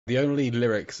The only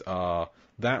lyrics are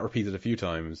that repeated a few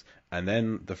times, and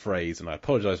then the phrase, and I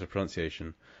apologise for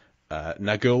pronunciation,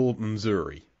 Nagul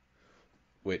Mzuri,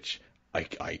 which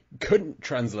I couldn't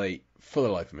translate for the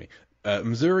life of me.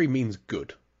 Mzuri means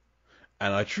good,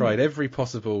 and I tried every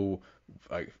possible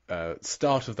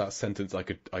start of that sentence I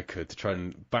could to try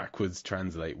and backwards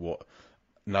translate what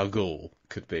Nagul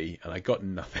could be, and I got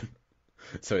nothing.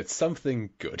 So it's something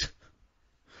good.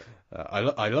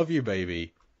 I love you,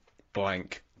 baby.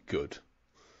 Blank good.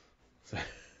 So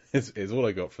is all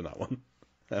I got from that one.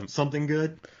 Something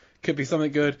good? Could be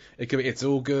something good. It could be it's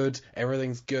all good.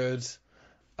 Everything's good.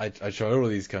 I tried all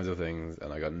of these kinds of things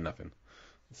and I got nothing.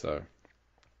 So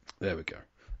there we go.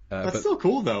 That's still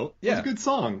cool though. Yeah. It's a good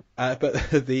song. But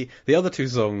the other two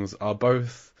songs are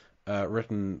both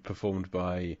performed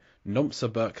by Nomsa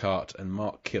Burkhart and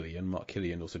Mark Killian. Mark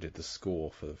Killian also did the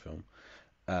score for the film.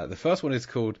 The first one is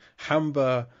called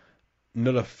Hamba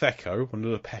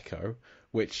Nulapeko,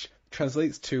 which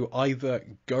translates to either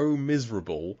go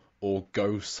miserable or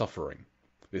go suffering.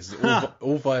 This is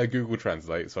all via Google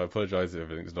Translate, so I apologise if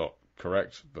everything's not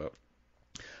correct, but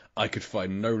I could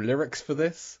find no lyrics for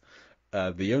this.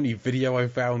 The only video I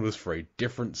found was for a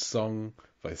different song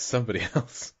by somebody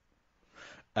else.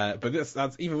 But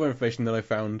that's even more information than I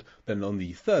found than on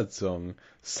the third song,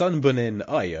 Sunbunin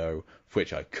Ayo, for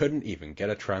which I couldn't even get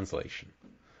a translation.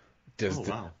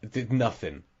 Did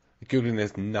nothing. Googling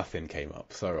this, nothing came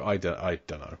up. So I don't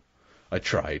know. I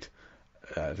tried.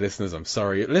 Listeners, I'm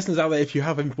sorry. Listeners out there, if you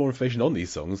have any more information on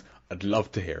these songs, I'd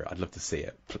love to hear it. I'd love to see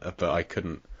it. But I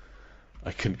couldn't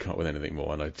come up with anything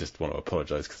more, and I just want to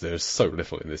apologise because there's so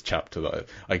little in this chapter that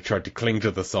I tried to cling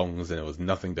to the songs and there was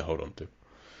nothing to hold on to.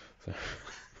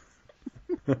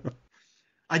 So.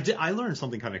 I learned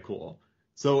something kind of cool.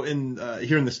 So in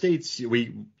here in the States,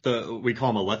 we call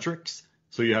them electrics.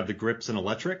 So you have the grips and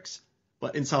electrics.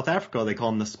 But in South Africa, they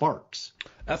call them the sparks.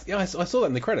 I saw that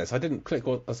in the credits. I didn't click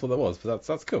what that was, but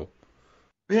that's cool.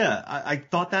 Yeah, I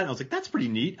thought that, and I was like, that's pretty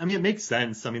neat. I mean, it makes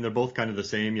sense. I mean, they're both kind of the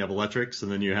same. You have electrics,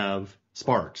 and then you have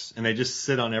sparks, and they just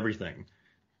sit on everything.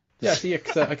 Yeah, so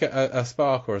like a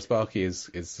spark or a sparky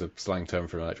is a slang term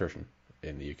for an electrician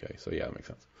in the UK. So yeah, that makes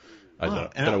sense. I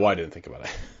don't know why I didn't think about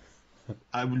it.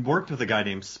 I worked with a guy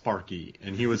named Sparky,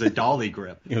 and he was a dolly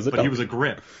grip, he was a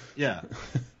grip. Yeah.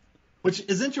 Which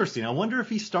is interesting. I wonder if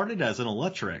he started as an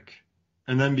electric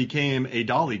and then became a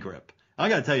dolly grip. I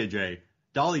got to tell you, Jay,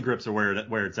 dolly grips are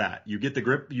where it's at. You get the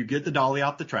grip, you get the dolly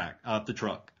off the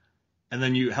truck, and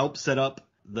then you help set up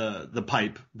the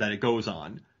pipe that it goes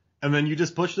on, and then you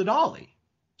just push the dolly.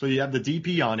 So you have the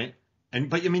DP on it,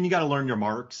 but I mean, you got to learn your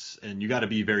marks, and you got to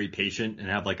be very patient and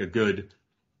have like you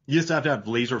just have to have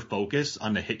laser focus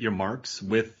on to hit your marks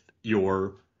with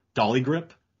your dolly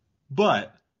grip,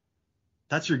 but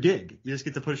that's your gig. You just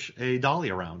get to push a dolly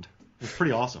around. It's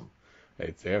pretty awesome.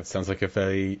 It sounds like a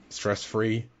very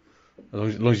stress-free,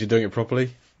 as long as you're doing it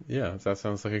properly. Yeah, that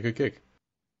sounds like a good gig.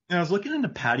 And I was looking into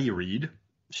Patty Reed.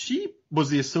 She was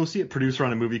the associate producer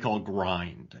on a movie called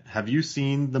Grind. Have you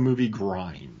seen the movie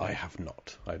Grind? I have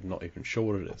not. I'm not even sure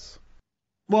what it is.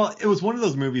 Well, it was one of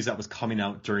those movies that was coming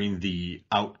out during the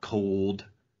Out Cold,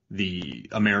 the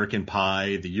American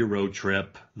Pie, the Euro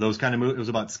Trip, those kind of movies. It was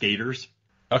about skaters.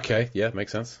 Okay, yeah,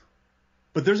 makes sense.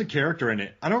 But there's a character in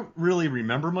it. I don't really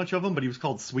remember much of him, but he was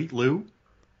called Sweet Lou.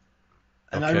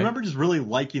 And I remember just really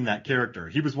liking that character.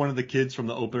 He was one of the kids from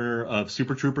the opener of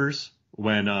Super Troopers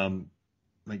when,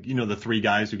 the three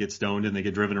guys who get stoned and they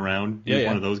get driven around. He's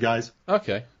one of those guys.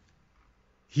 Okay.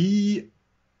 He's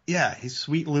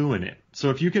Sweet Lou in it. So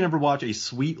if you can ever watch a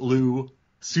Sweet Lou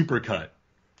supercut,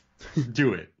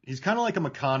 do it. He's kind of like a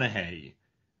McConaughey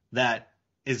that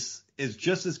is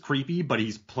just as creepy, but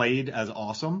he's played as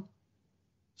awesome.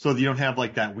 So you don't have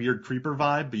like that weird creeper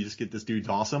vibe, but you just get this dude's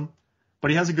awesome. But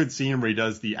he has a good scene where he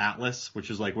does the Atlas, which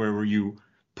is like where you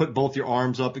put both your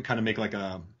arms up and kind of make like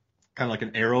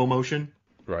an arrow motion.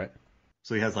 Right.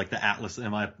 So he has like the Atlas.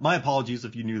 And my apologies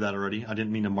if you knew that already. I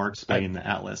didn't mean to mark Spain the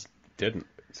Atlas. Didn't.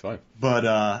 It's fine.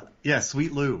 But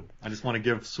Sweet Lou. I just want to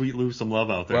give Sweet Lou some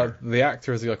love out there. Well, the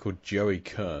actor is a guy called Joey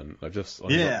Kern. I've just on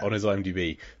his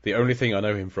IMDb. The only thing I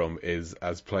know him from is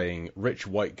as playing rich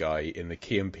white guy in the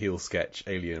Key and Peele sketch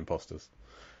Alien Imposters.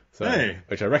 So,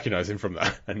 which I recognise him from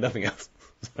that and nothing else.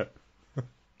 So.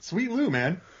 Sweet Lou,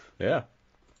 man. Yeah.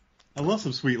 I love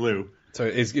some Sweet Lou. So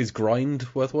is Grind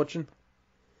worth watching?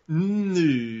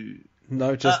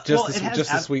 No, just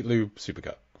the Sweet Lou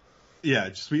supercut. Yeah,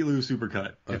 just Sweet Lou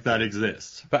supercut, if that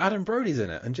exists. But Adam Brody's in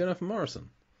it and Jennifer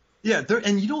Morrison. Yeah,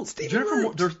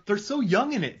 they're so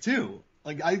young in it too.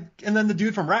 And then the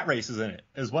dude from Rat Race is in it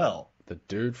as well. The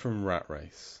dude from Rat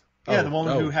Race. Yeah, the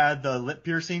one who had the lip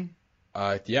piercing.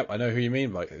 Yep, I know who you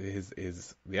mean. Like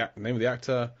the name of the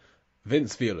actor,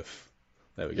 Vince Violif.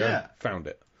 There we go. Yeah. Found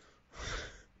it.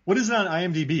 What is it on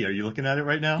IMDb? Are you looking at it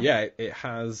right now? Yeah, it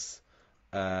has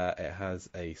a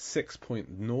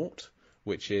 6.0,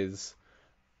 which is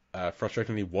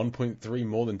frustratingly 1.3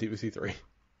 more than Deep Blue Sea 3.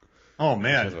 Oh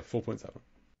man, which has a 4.7.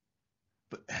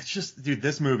 But it's just, dude,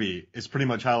 this movie is pretty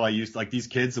much how I used, like, these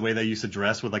kids, the way they used to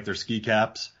dress with like their ski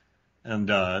caps and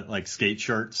like skate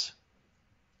shirts.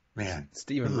 Man,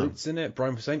 Stephen Root's in it.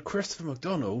 Brian Posehn, Christopher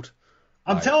McDonald.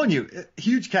 I'm telling you,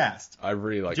 huge cast. I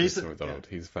really like Christopher McDonald.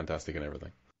 Yeah. He's fantastic in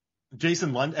everything.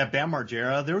 Jason Lund at Bam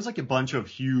Margera. There was like a bunch of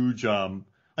huge,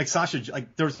 like Sasha,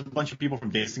 like there was a bunch of people from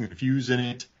Dazed and Confused in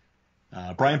it.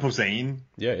 Brian Posehn.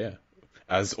 Yeah.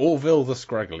 As Orville the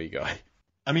Scraggly guy.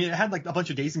 I mean, it had like a bunch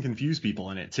of Dazed and Confused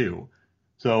people in it too.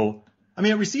 So, I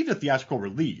mean, it received a theatrical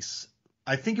release.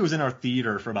 I think it was in our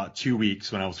theater for about 2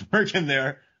 weeks when I was working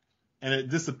there, and it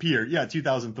disappeared. Yeah,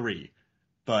 2003.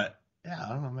 But yeah, I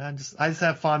don't know, man. I just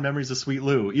have fond memories of Sweet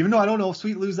Lou, even though I don't know if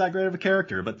Sweet Lou's that great of a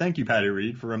character. But thank you, Patty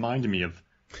Reed, for reminding me of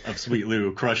Sweet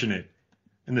Lou crushing it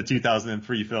in the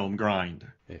 2003 film Grind.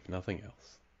 If nothing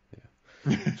else,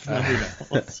 yeah. If nothing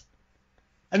else.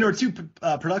 And there were two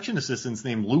production assistants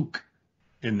named Luke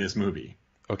in this movie.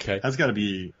 Okay, that's got to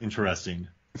be interesting.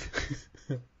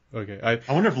 Okay, I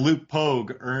wonder if Luke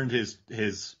Pogue earned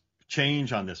his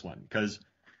change on this one, because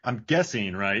I'm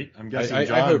guessing, right? I'm guessing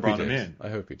John brought him in. I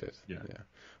hope he did. Yeah.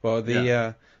 Well,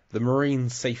 the Marine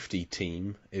Safety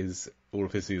Team is all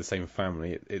obviously the same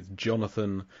family. It's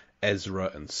Jonathan,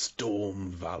 Ezra, and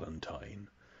Storm Valentine.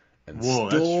 And Whoa,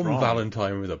 Storm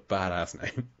Valentine with a badass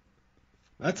name.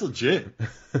 That's legit.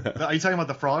 Are you talking about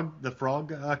the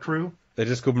frog crew? They're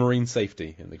just called Marine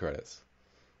Safety in the credits.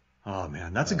 Oh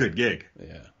man, that's a good gig.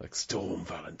 Yeah, like Storm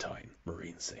Valentine,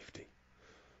 Marine Safety.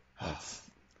 That's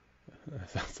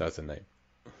a name.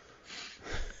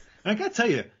 And I gotta tell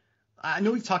you, I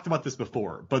know we've talked about this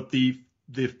before, but the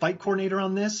fight coordinator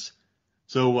on this,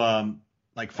 so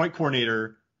like fight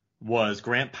coordinator was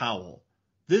Grant Powell.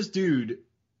 This dude,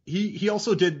 he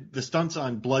also did the stunts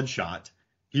on Bloodshot.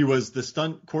 He was the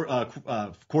stunt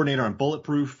coordinator on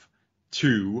Bulletproof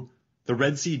 2, the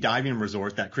Red Sea Diving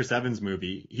Resort, that Chris Evans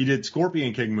movie. He did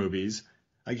Scorpion King movies.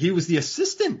 Like, he was the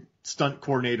assistant stunt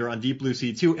coordinator on Deep Blue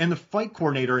Sea 2 and the fight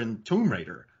coordinator in Tomb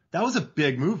Raider. That was a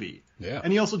big movie. Yeah.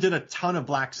 And he also did a ton of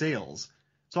Black Sails.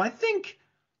 So I think,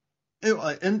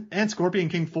 and Scorpion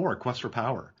King 4, Quest for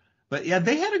Power. But yeah,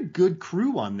 they had a good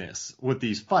crew on this with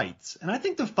these fights. And I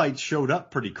think the fights showed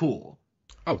up pretty cool.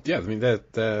 Oh, yeah. I mean,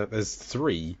 there's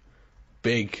 3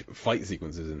 big fight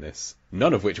sequences in this,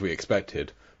 none of which we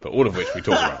expected, but all of which we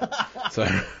talked about. So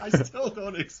I still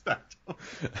don't expect them.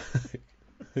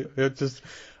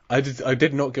 I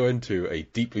did not go into a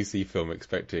Deep Blue Sea film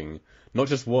expecting not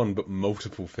just one, but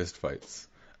multiple fist fights,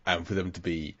 and for them to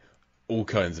be all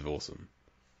kinds of awesome.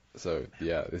 So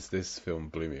yeah, this film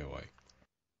blew me away.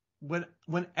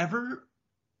 Whenever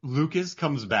Lucas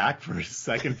comes back for his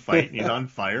second fight and he's on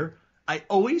fire, I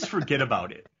always forget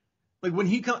about it. Like when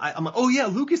he comes, I'm like, oh yeah,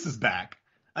 Lucas is back.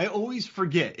 I always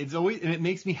forget. And it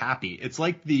makes me happy. It's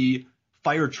like the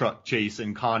fire truck chase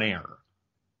in Con Air,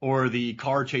 or the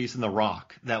car chase in The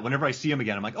Rock, that whenever I see him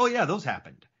again, I'm like, oh yeah, those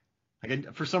happened.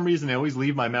 Like, for some reason, they always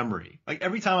leave my memory. Like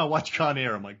every time I watch Con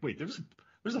Air, I'm like, wait,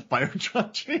 there's a fire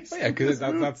truck chase. Oh, yeah, because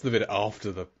that's the bit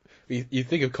after the. You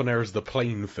think of Con Air as the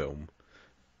plane film,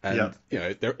 and you know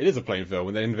it is a plane film,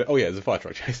 and then there's a fire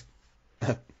truck chase.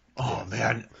 Oh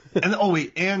man,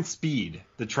 and Speed,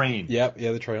 the train. Yeah,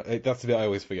 the train. That's the bit I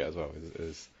always forget as well.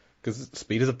 Is because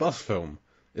Speed is a bus film.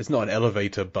 It's not an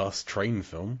elevator bus train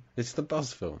film. It's the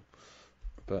bus film,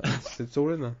 but it's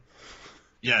all in there.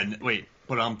 Yeah, wait,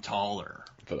 but I'm taller.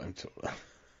 But I'm taller.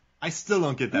 I still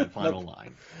don't get that final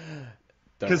line.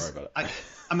 Don't worry about it.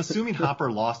 I'm assuming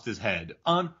Hopper lost his head.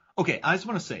 Okay, I just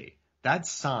want to say, that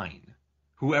sign,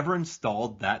 whoever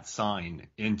installed that sign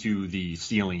into the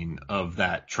ceiling of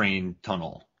that train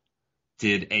tunnel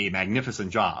did a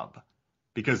magnificent job,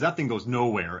 because that thing goes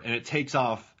nowhere and it takes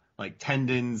off like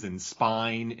tendons and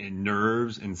spine and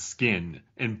nerves and skin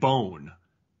and bone,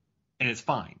 and it's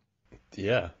fine.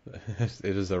 Yeah,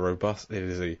 it is a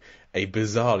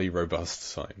bizarrely robust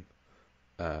sign.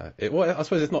 I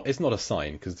suppose it's not a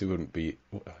sign, because it wouldn't be.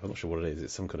 I'm not sure what it is.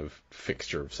 It's some kind of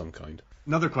fixture of some kind.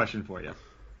 Another question for you.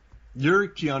 You're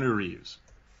Keanu Reeves.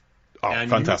 Oh,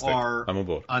 and fantastic! You are I'm on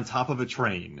board. On top of a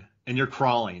train, and you're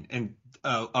crawling, and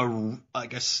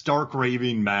a stark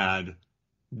raving mad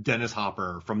Dennis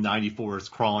Hopper from '94 is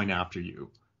crawling after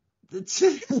you.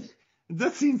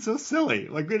 That seems so silly.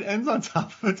 Like, it ends on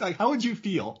top of it. Like, how would you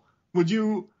feel? Would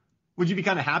you be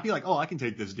kind of happy? Like, oh, I can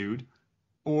take this dude,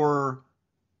 or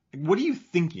What are you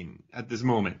thinking at this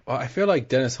moment? Well, I feel like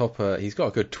Dennis Hopper, he's got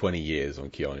a good 20 years on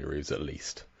Keanu Reeves at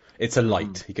least. It's a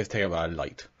light. He gets taken by a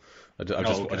light. I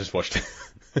just watched it.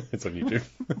 It's on YouTube.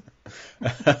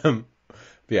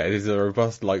 Yeah, it is a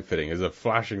robust light fitting. It's a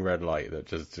flashing red light that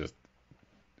just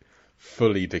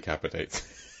fully decapitates.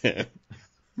 What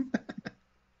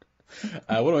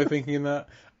am I thinking in that?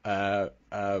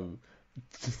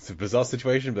 It's a bizarre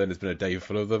situation, but then it's been a day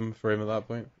full of them for him at that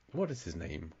point. What is his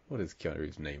name? What is Keanu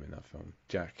Reeves' name in that film?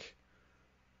 Jack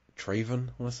Traven,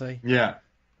 I want to say? Yeah,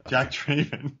 Jack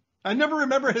Traven. I never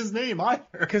remember his name either.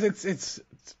 Because it's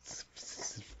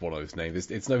one of those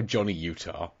names. It's no Johnny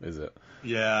Utah, is it?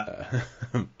 Yeah.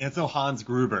 It's no Hans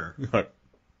Gruber.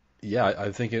 Yeah,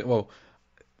 I think it. Well,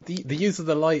 the use of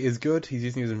the light is good. He's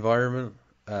using his environment.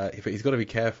 But he's got to be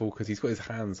careful because he's got his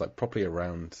hands like properly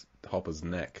around Hopper's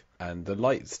neck, and the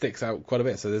light sticks out quite a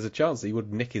bit. So there's a chance that he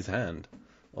would nick his hand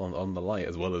on the light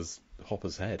as well as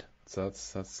Hopper's head. So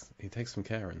that's he takes some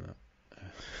care in that.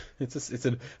 It's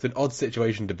an odd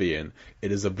situation to be in.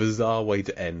 It is a bizarre way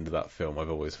to end that film, I've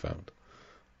always found.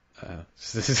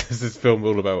 This film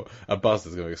all about a bus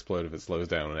that's going to explode if it slows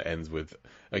down, and it ends with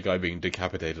a guy being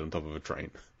decapitated on top of a train.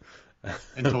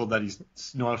 And told that he's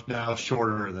now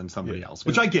shorter than somebody else,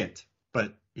 which I get.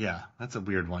 But yeah, that's a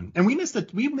weird one. And we missed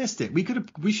it.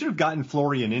 We should have gotten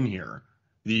Florian in here,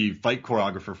 the fight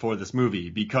choreographer for this movie,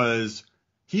 because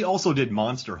he also did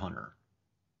Monster Hunter,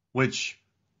 which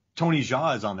Tony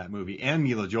Jaa is on that movie, and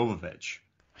Mila Jovovich,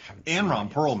 and Ron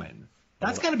Perlman.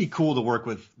 That's got to be cool to work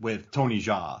with Tony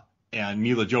Jaa and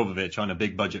Mila Jovovich on a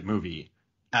big budget movie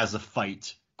as a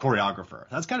fight choreographer.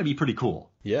 That's got to be pretty cool.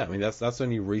 Yeah, I mean that's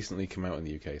only recently come out in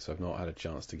the UK, so I've not had a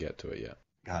chance to get to it yet.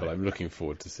 But I'm looking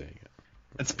forward to seeing it.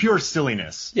 It's pure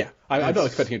silliness. Yeah, I'm not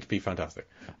expecting it to be fantastic,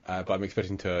 but I'm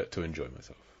expecting to enjoy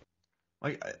myself.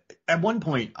 Like at one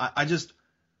point, I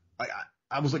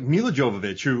was like Mila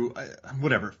Jovovich, who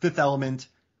whatever, Fifth Element,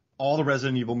 all the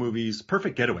Resident Evil movies,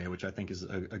 Perfect Getaway, which I think is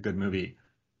a good movie.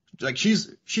 Like she's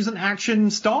an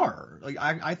action star. Like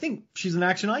I think she's an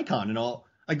action icon and all.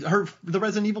 Like the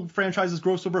Resident Evil franchise has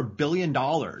grossed over $1 billion.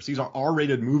 These are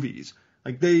R-rated movies.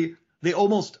 Like they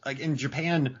almost, like in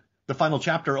Japan, the final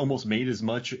chapter almost made as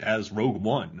much as Rogue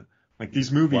One. Like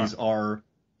these movies are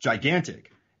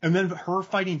gigantic. And then her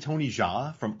fighting Tony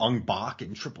Jaa from Ong Bak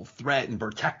and Triple Threat and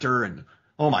Protector and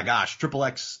oh my gosh, Triple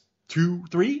X 2,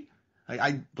 3,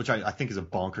 which I think is a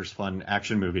bonkers fun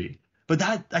action movie. But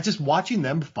that just watching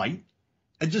them fight,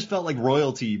 it just felt like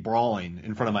royalty brawling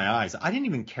in front of my eyes. I didn't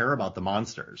even care about the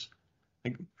monsters.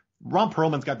 Like Ron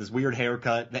Perlman's got this weird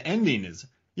haircut. The ending is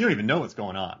you don't even know what's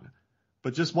going on.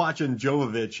 But just watching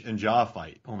Jovovich and Jaa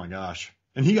fight, oh my gosh.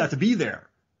 And he got to be there.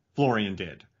 Florian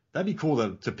did. That'd be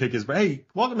cool to pick his. Hey,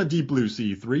 welcome to Deep Blue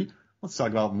Sea 3. Let's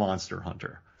talk about Monster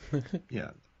Hunter.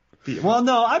 Yeah. Well,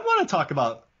 no, I want to talk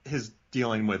about his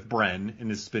dealing with Bren and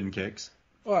his spin kicks.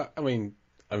 Well, I mean,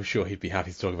 I'm sure he'd be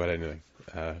happy to talk about anything,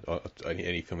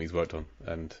 any film he's worked on.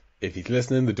 And if he's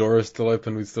listening, the door is still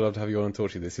open. We'd still have to have you on and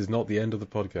talk to you. This is not the end of the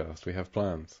podcast. We have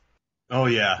plans. Oh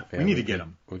yeah, we need to get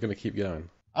him. We're going to keep going.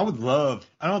 I would love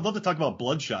to talk about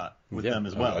Bloodshot with them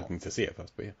as well. I'd need to see it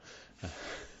first, but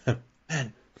yeah.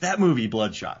 Man, that movie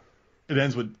Bloodshot. It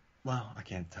ends with, well, I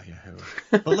can't tell you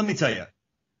who, but let me tell you,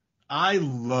 I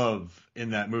love in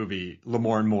that movie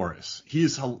Lamorne Morris.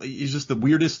 He's just the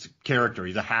weirdest character.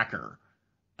 He's a hacker,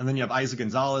 and then you have Isaac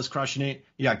Gonzalez crushing it.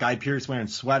 You got Guy Pearce wearing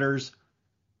sweaters.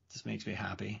 This makes me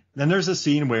happy. Then there's a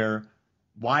scene where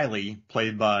Wiley,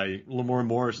 played by Lamorne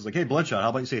Morris, is like, "Hey, Bloodshot, how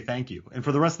about you say thank you?" And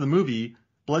for the rest of the movie,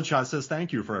 Bloodshot says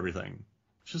thank you for everything.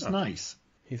 It's just nice.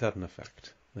 He's had an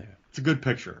effect. Yeah. It's a good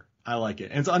picture. I like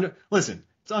it. And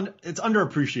it's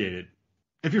underappreciated.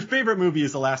 If your favorite movie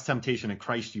is The Last Temptation of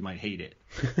Christ, you might hate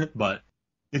it. But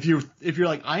if you're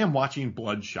like, I am watching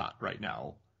Bloodshot right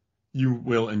now, you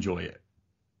will enjoy it.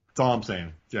 That's all I'm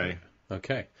saying, Jay.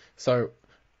 Okay. So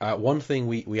one thing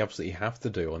we absolutely have to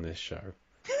do on this show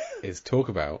is talk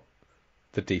about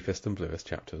the deepest and bluest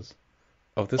chapters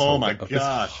of this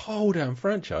whole damn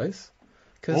franchise.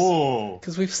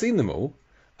 Because we've seen them all.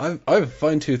 I've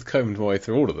fine-tooth combed my way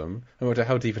through all of them, no matter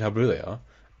how deep and how blue they are,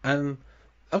 and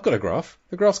I've got a graph.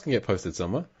 The graphs can get posted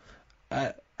somewhere,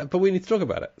 but we need to talk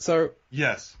about it. So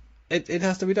yes, it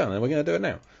has to be done, and we're going to do it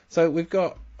now. So we've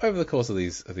got, over the course of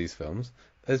these films,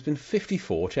 there's been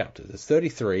 54 chapters. There's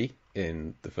 33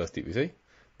 in the first DBC,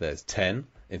 there's 10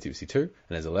 in DBC 2, and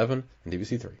there's 11 in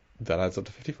DBC 3. That adds up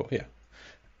to 54, yeah.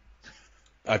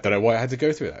 I don't know why I had to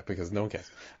go through that, because no one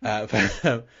cares.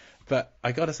 But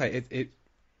I got to say,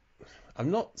 I'm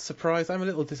not surprised. I'm a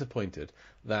little disappointed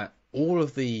that all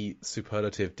of the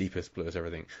superlative, deepest, bluest,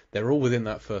 everything, they're all within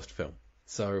that first film.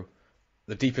 So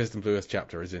The deepest and bluest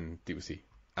chapter is in Deep Sea,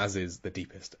 as is the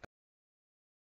deepest